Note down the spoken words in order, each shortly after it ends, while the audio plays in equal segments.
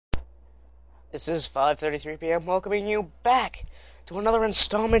This is 5:33 p.m. welcoming you back to another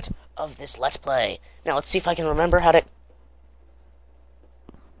installment of this Let's Play. Now, let's see if I can remember how to...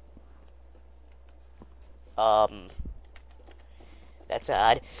 That's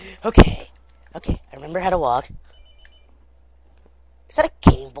odd. Okay, I remember how to walk. Is that a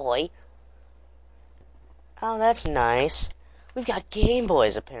Game Boy? Oh, that's nice. We've got Game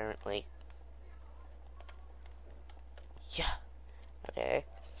Boys, apparently. Yeah. Okay,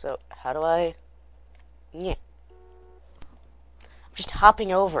 so how do I... Yeah. I'm just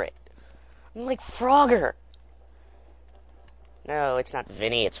hopping over it. I'm like Frogger. No, it's not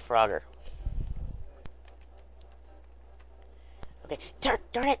Vinny, it's Frogger. Okay,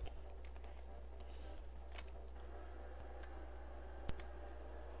 darn it!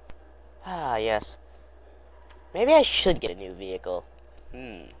 Ah, yes. Maybe I should get a new vehicle.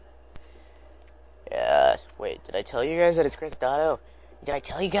 Yeah, wait, did I tell you guys that it's Grand Theft Auto? Did I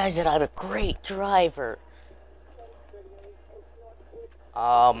tell you guys that I'm a great driver?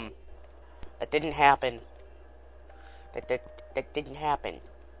 That didn't happen. That didn't happen.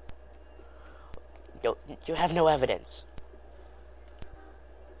 You have no evidence.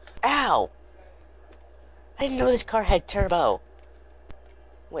 Ow! I didn't know this car had turbo.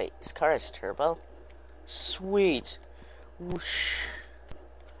 Wait, this car has turbo? Sweet. Whoosh.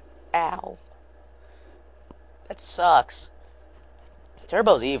 Ow. That sucks.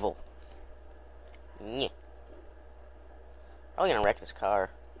 Turbo's evil. Yeah. Probably gonna wreck this car.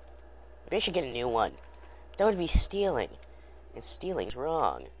 Maybe I should get a new one. That would be stealing. And stealing's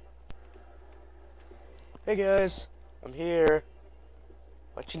wrong. Hey guys, I'm here.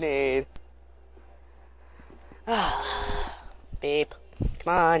 What you need? Beep.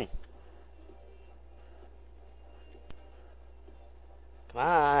 Come on. Come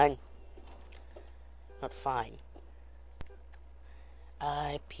on. Not fine.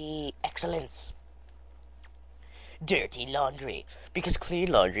 IP excellence. Dirty laundry, because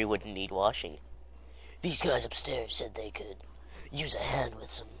clean laundry wouldn't need washing. These guys upstairs said they could use a hand with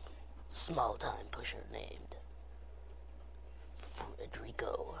some small-time pusher named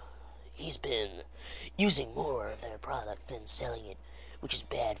Frederico. He's been using more of their product than selling it, which is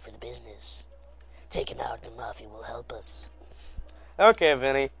bad for the business. Taking out the mafia will help us. Okay,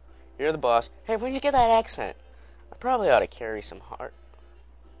 Vinny. You're the boss. Hey, where'd you get that accent? I probably ought to carry some heart.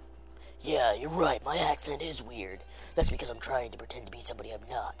 Yeah, you're right. My accent is weird. That's because I'm trying to pretend to be somebody I'm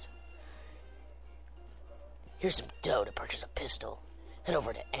not. Here's some dough to purchase a pistol. Head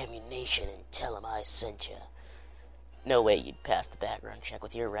over to Ammunition and tell them I sent you. No way you'd pass the background check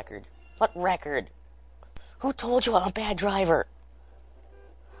with your record. What record? Who told you I'm a bad driver?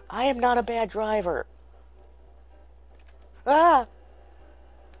 I am not a bad driver. Ah!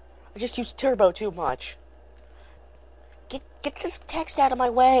 I just used turbo too much. Get this text out of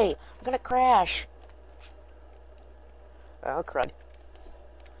my way. I'm gonna crash. Oh, crud.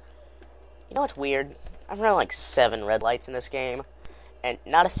 You know what's weird? I've run like 7 red lights in this game, and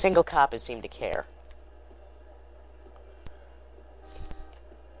not a single cop has seemed to care.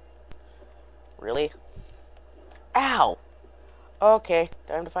 Really? Ow! Okay,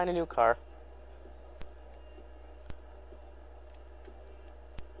 time to find a new car.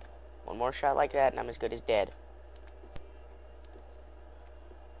 One more shot like that, and I'm as good as dead.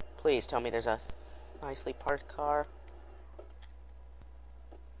 Please tell me there's a nicely parked car.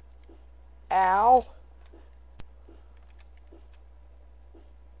 Ow!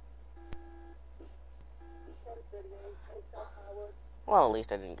 Well, at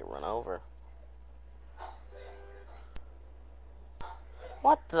least I didn't get run over.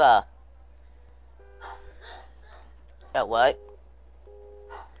 What the? What?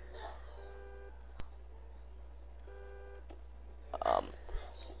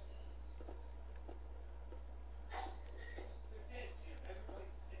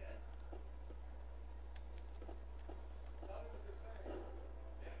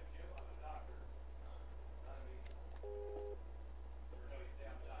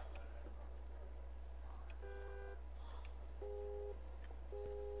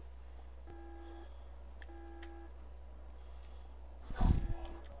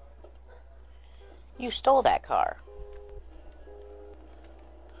 You stole that car.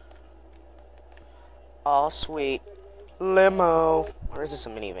 Aw, sweet. Limo. Or is this a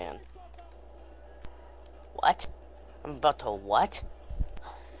minivan? What? I'm about to what?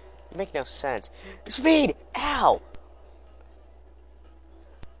 It make no sense. Speed! Ow!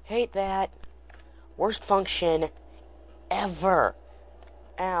 Hate that. Worst function ever.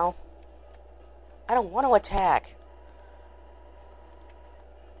 Ow. I don't want to attack.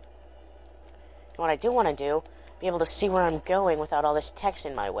 What I do want to do, be able to see where I'm going without all this text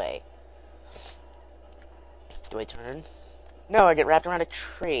in my way. Do I turn? No, I get wrapped around a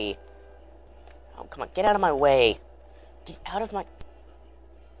tree. Oh, come on, get out of my way. Get out of my...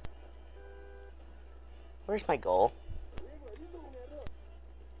 Where's my goal?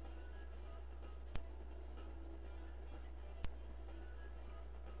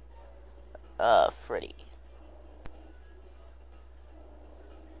 Freddy.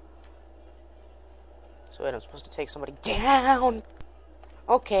 So wait, I'm supposed to take somebody down!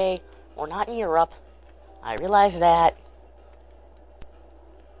 Okay, we're not in Europe. I realize that.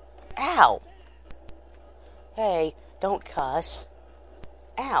 Ow! Hey, don't cuss.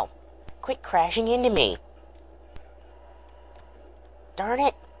 Ow! Quit crashing into me. Darn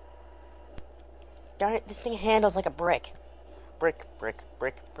it! Darn it, this thing handles like a brick. Brick, brick,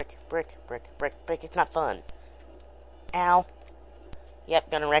 brick, brick, brick, brick, brick, brick. It's not fun. Ow.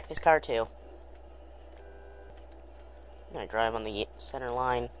 Yep, gonna wreck this car too. I'm gonna drive on the center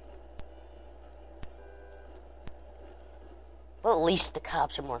line. Well, at least the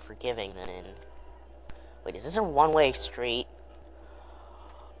cops are more forgiving than in... Wait, is this a one-way street?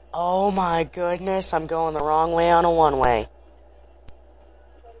 Oh my goodness, I'm going the wrong way on a one-way.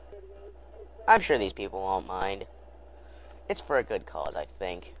 I'm sure these people won't mind. It's for a good cause, I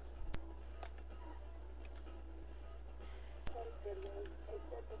think.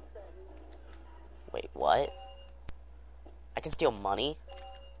 Wait, what? I can steal money?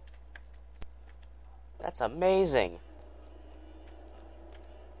 That's amazing.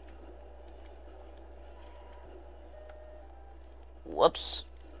 Whoops.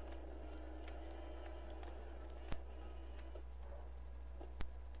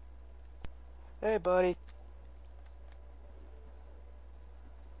 Hey, buddy.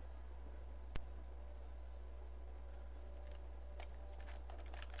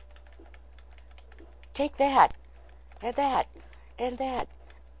 Take that, and that, and that.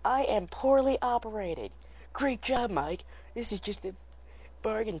 I am poorly operated. Great job, Mike. This is just the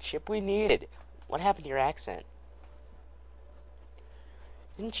bargain chip we needed. What happened to your accent?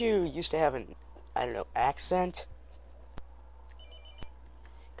 Didn't you used to have an, I don't know, accent?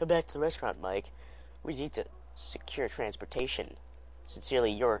 Come back to the restaurant, Mike. We need to secure transportation.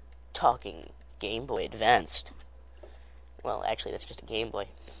 Sincerely, your talking Game Boy Advanced. Well, actually, that's just a Game Boy.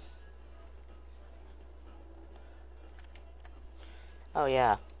 Oh,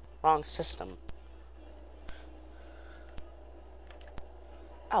 yeah. Wrong system.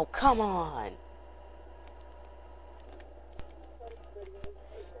 Oh, come on!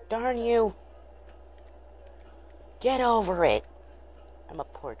 Darn you! Get over it! I'm a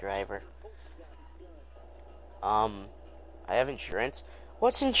poor driver. I have insurance.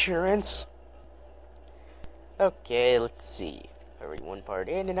 What's insurance? Okay, let's see. Already one part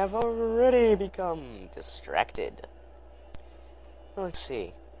in, and I've already become distracted. Let's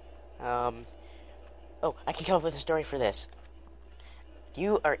see. Oh, I can come up with a story for this.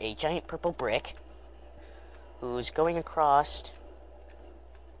 You are a giant purple brick who's going across,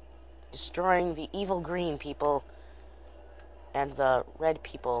 destroying the evil green people and the red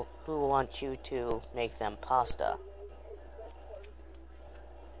people who want you to make them pasta.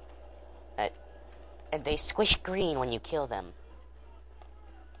 And they squish green when you kill them.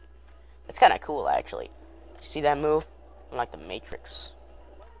 That's kind of cool, actually. You see that move? I'm like the Matrix.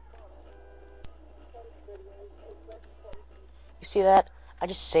 You see that? I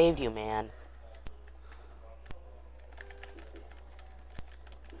just saved you, man.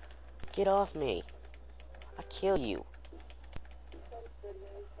 Get off me. I'll kill you.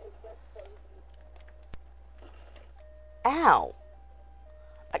 Ow!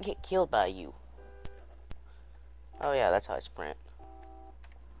 I get killed by you. Oh yeah, that's how I sprint.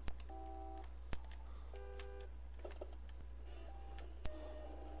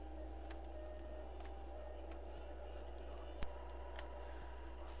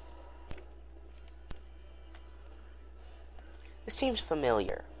 This seems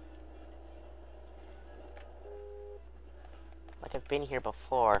familiar. Like I've been here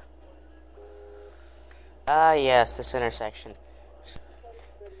before. Ah, yes, this intersection.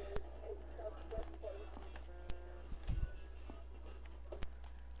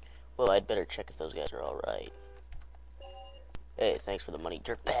 Well, I'd better check if those guys are alright. Hey, thanks for the money,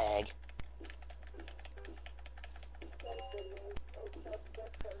 dirtbag.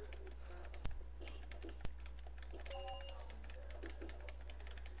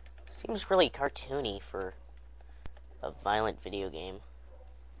 Seems really cartoony for a violent video game.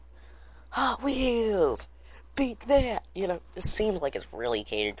 Hot Wheels! Beat that! You know, this seems like it's really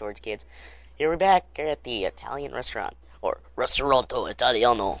catered towards kids. Here we're back at the Italian restaurant. Or Ristorante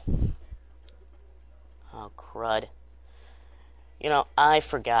Italiano. Oh, crud. You know, I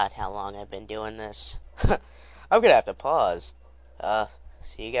forgot how long I've been doing this. I'm gonna have to pause.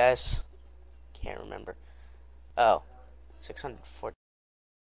 See you guys. Can't remember. Oh, 614.